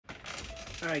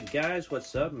Alright guys,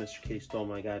 what's up? Mr. Kitty stole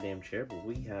my goddamn chair, but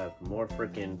we have more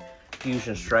freaking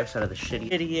Fusion Strikes out of the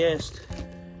shittiest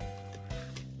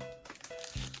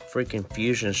freaking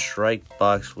Fusion Strike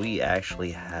box we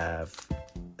actually have.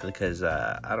 Because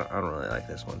I don't really like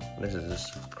this one. This is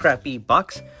this crappy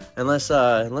box. Unless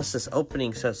this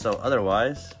opening says so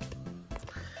otherwise.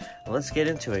 Let's get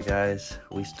into it, guys.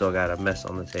 We still got a mess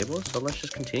on the table, so let's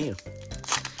just continue.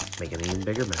 Make an even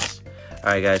bigger mess.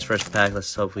 Alright guys, first pack.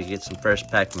 Let's hope we get some first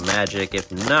pack magic.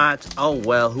 If not, oh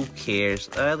well, who cares?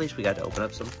 At least we got to open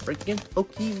up some freaking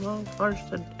Pokemon cards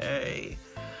today.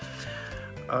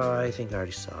 I think I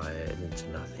already saw it, and it's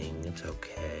nothing. It's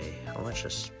okay. Let's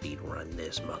just speed run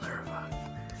this motherfucker.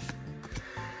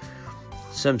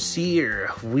 Some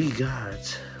Seer. We got...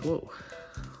 Whoa.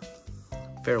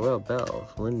 Farewell Bell.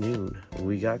 Linoon.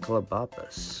 We got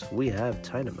Colobopus. We have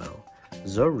Dynamo.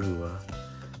 Zorua.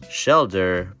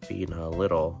 Shelder being a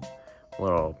little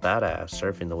badass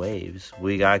surfing the waves.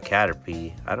 We got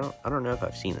Caterpie. I don't know if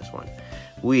I've seen this one.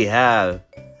 We have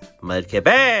Mudkip.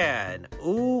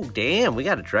 Ooh, damn, we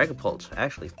got a Dragapult.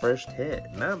 Actually, first hit.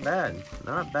 Not bad.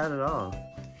 Not bad at all.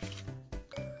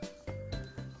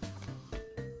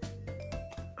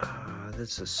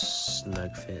 That's a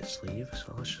snug fit sleeve,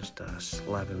 so let's just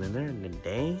slap him in there. And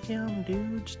damn,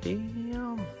 dudes,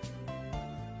 damn.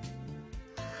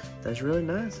 That's really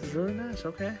nice. That's really nice.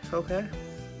 Okay, okay.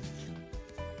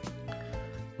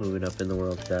 Moving up in the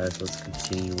world, guys. Let's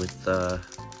continue with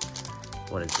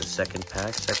what is the second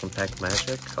pack? Second pack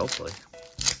magic, hopefully.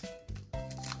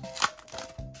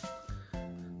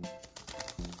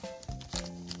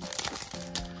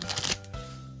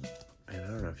 And I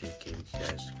don't know if you gave you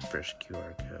guys the first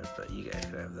QR code, but you guys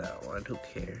can have that one. Who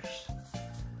cares?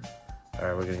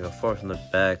 Alright, we're gonna go forward from the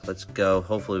back. Let's go.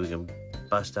 Hopefully we can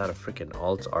bust out a freaking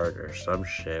alt art or some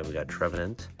shit. We got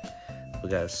Trevenant, we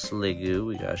got Sliggoo,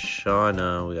 we got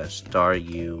Shauna, we got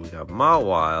Staryu, we got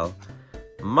Mawile,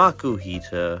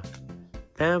 Makuhita,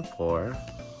 Pampor,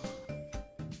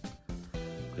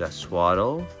 we got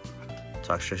Swaddle,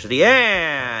 Toxtricity,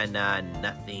 and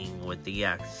nothing with the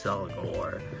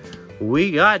Axelgor.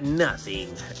 We got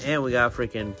nothing, and we got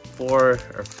freaking 4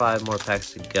 or 5 more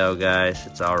packs to go, guys.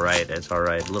 It's alright, it's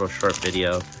alright. Little short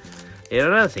video. Yeah,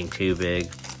 nothing too big.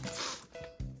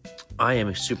 I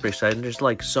am super excited. There's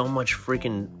like so much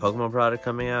freaking Pokemon product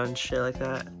coming out and shit like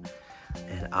that.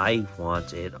 And I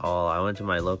want it all. I went to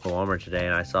my local Walmart today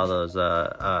and I saw those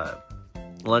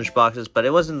lunch boxes, but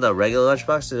it wasn't the regular lunch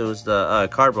boxes, it was the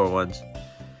cardboard ones.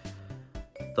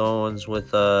 The ones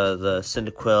with the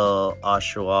Cyndaquil,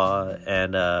 Oshawott,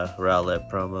 and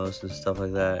Rowlet promos and stuff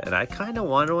like that. And I kind of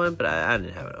wanted one, but I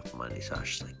didn't have enough money, so I was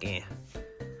just like, eh.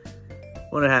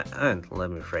 Let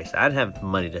me rephrase that. I didn't have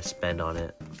money to spend on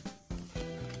it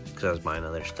because I was buying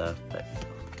other stuff, but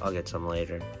I'll get some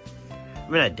later. I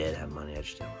mean, I did have money. I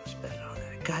just didn't want to spend it on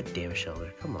it. God damn it,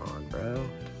 Shelter. Come on, bro.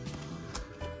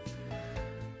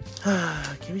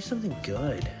 Give me something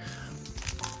good.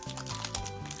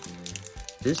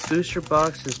 This booster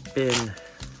box has been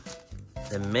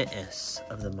the menace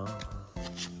of them all.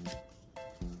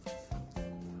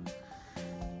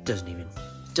 Doesn't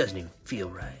even feel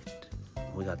right.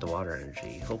 We got the water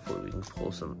energy. Hopefully we can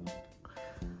pull some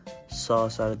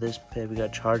sauce out of this pit. We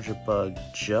got Charger Bug,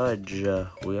 Judge.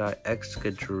 We got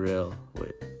Excadrill.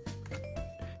 Wait.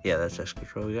 Yeah, that's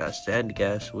Excadrill. We got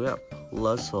Sandgas. We got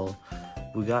Plusle.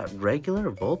 We got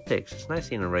regular Vulpix. It's nice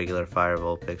seeing a regular fire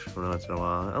Vulpix from once in a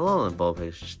while. Alolan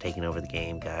Vulpix just taking over the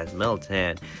game, guys.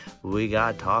 Meltan. We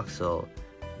got Toxel.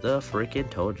 The freaking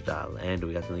Totodile. And do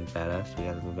we got something badass? We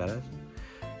got something badass?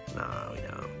 No, we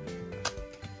don't.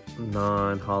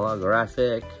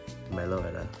 Non-holographic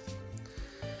Meloetta.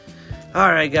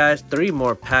 Alright guys, 3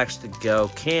 more packs to go.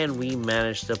 Can we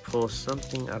manage to pull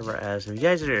something out of our ass? If you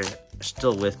guys are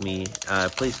still with me,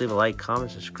 please leave a like, comment,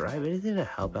 subscribe, anything to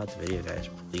help out the video, guys.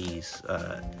 Please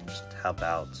just help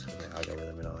out the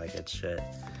algorithm and all that good shit.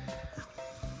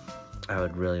 I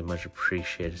would really much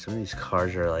appreciate it. Some of these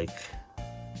cards are like,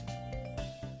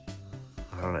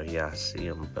 I don't know if you guys see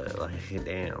them, but like,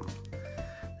 damn.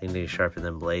 They need to sharpen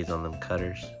them blades on them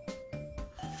cutters.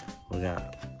 We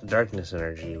got Darkness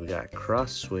Energy. We got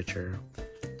Cross Switcher.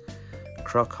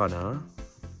 Crocona.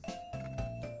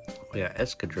 We got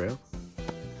Excadrill.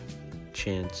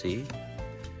 Chansey.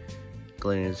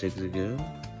 Galarian Zigzagoon.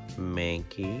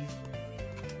 Mankey.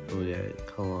 We got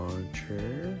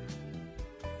Clauncher.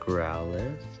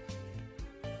 Growlithe.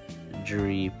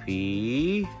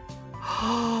 Dreepy.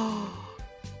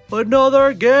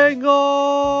 Another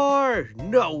Gengar!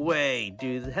 No way,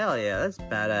 dude. Hell yeah, that's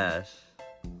badass.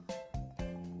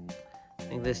 I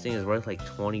think this thing is worth like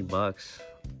 20 bucks.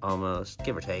 Almost,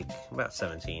 give or take, about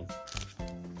 17.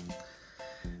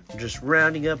 I'm just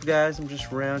rounding up, guys. I'm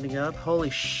just rounding up. Holy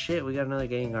shit, we got another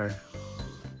Gengar.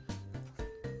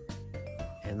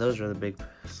 And those are the big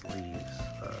sleeves.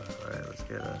 Alright, let's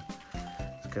get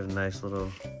a nice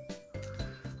little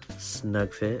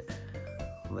snug fit.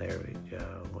 There we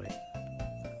go. Wait.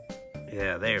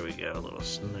 Yeah, there we go. A little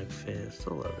snug fit.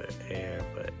 Still a little bit of air,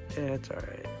 but yeah, it's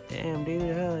alright. Damn, dude.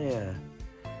 Hell yeah.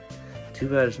 Too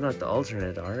bad it's not the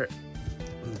alternate art.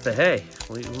 But hey,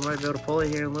 we might be able to pull it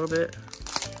here in a little bit.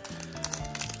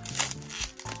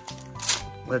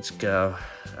 Let's go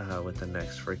with the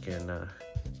next freaking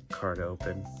card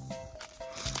open.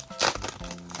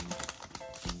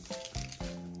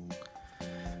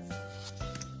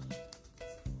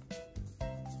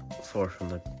 Four from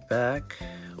the back.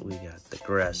 We got the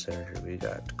Grass Energy. We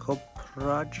got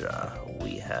Kopraja.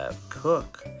 We have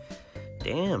Cook.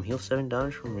 Damn, heal 7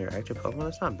 damage from your active Pokemon.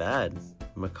 That's not bad.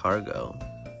 Macargo.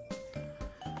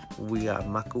 We got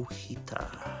Makuhita.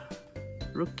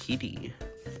 Rukidi.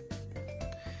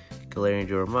 Galarian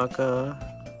Joramaka.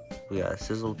 We got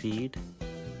Sizzlepede.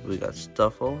 We got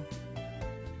Stuffle.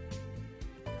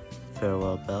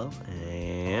 Farewell Bell.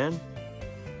 And...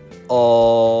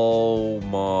 oh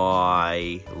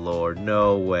my lord.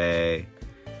 No way.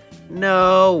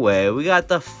 No way. We got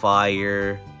the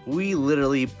fire. We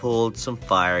literally pulled some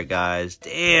fire, guys.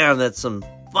 Damn, that's some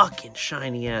fucking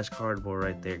shiny ass cardboard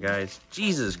right there, guys.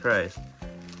 Jesus Christ.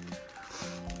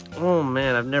 Oh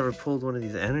man, I've never pulled one of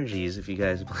these energies, if you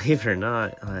guys believe it or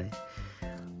not.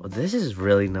 Well, this is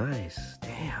really nice.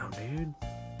 Damn, dude.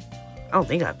 I don't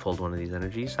think I pulled one of these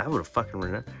energies. I would have fucking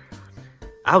remembered.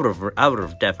 I would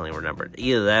have definitely remembered.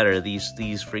 Either that or these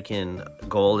freaking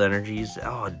gold energies.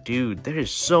 Oh, dude, there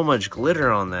is so much glitter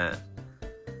on that.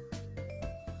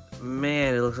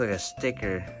 Man, it looks like a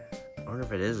sticker. I wonder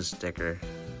if it is a sticker.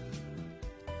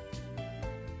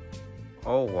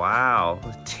 Oh wow.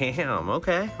 Damn.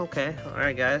 Okay.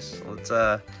 Alright guys.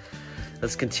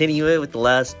 Let's continue it with the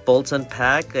last Bolton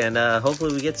pack, and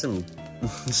hopefully we get some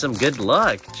good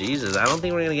luck. Jesus, I don't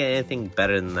think we're gonna get anything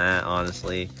better than that,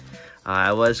 honestly.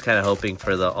 I was kind of hoping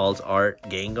for the alt art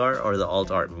Gengar or the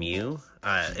alt art Mew.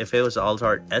 If it was the alt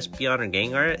art Espeon or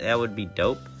Gengar, that would be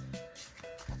dope.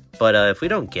 But if we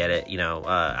don't get it, you know,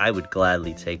 I would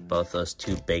gladly take both those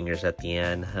two bangers at the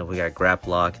end. We got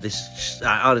Graplock.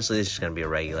 Honestly, this is going to be a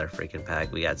regular freaking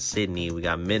pack. We got Sydney, we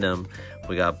got Minim,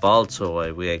 we got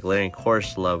Baltoy, we got Galarian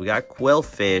Corsola, we got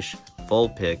Quillfish,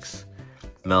 Vulpix,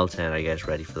 Meltan, I guess,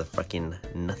 ready for the fucking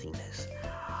nothingness.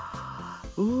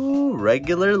 Ooh,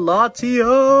 regular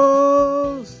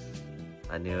Latios!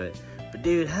 I knew it. But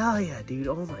dude, hell yeah, dude.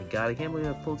 Oh my god, I can't believe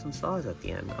I pulled some stars at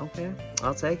the end. Okay,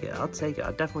 I'll take it. I'll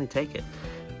definitely take it.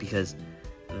 Because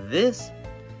this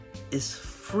is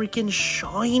freaking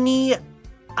shiny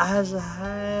as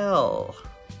hell.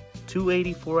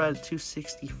 284 out of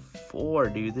 264,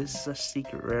 dude. This is a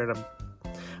secret rare, and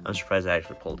I'm surprised I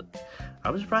actually pulled it.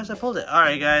 I'm surprised I pulled it.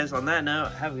 Alright, guys, on that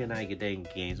note, have a good night, good day, and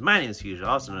good games. My name is Fusion,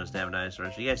 also known as Damn Dinosaur.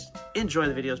 If you guys enjoy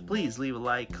the videos, please leave a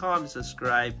like, comment,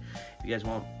 subscribe. If you guys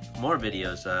want more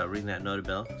videos, ring that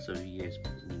notification bell so you guys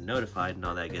be notified and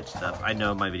all that good stuff. I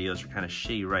know my videos are kind of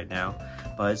shitty right now,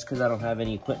 but it's because I don't have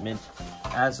any equipment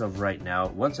as of right now.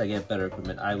 Once I get better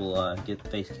equipment, I will get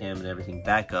the face cam and everything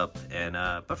back up. And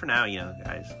but for now, you know,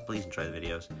 guys, please enjoy the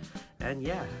videos. And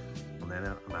yeah, on that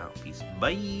note, I'm out. Peace.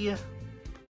 Bye.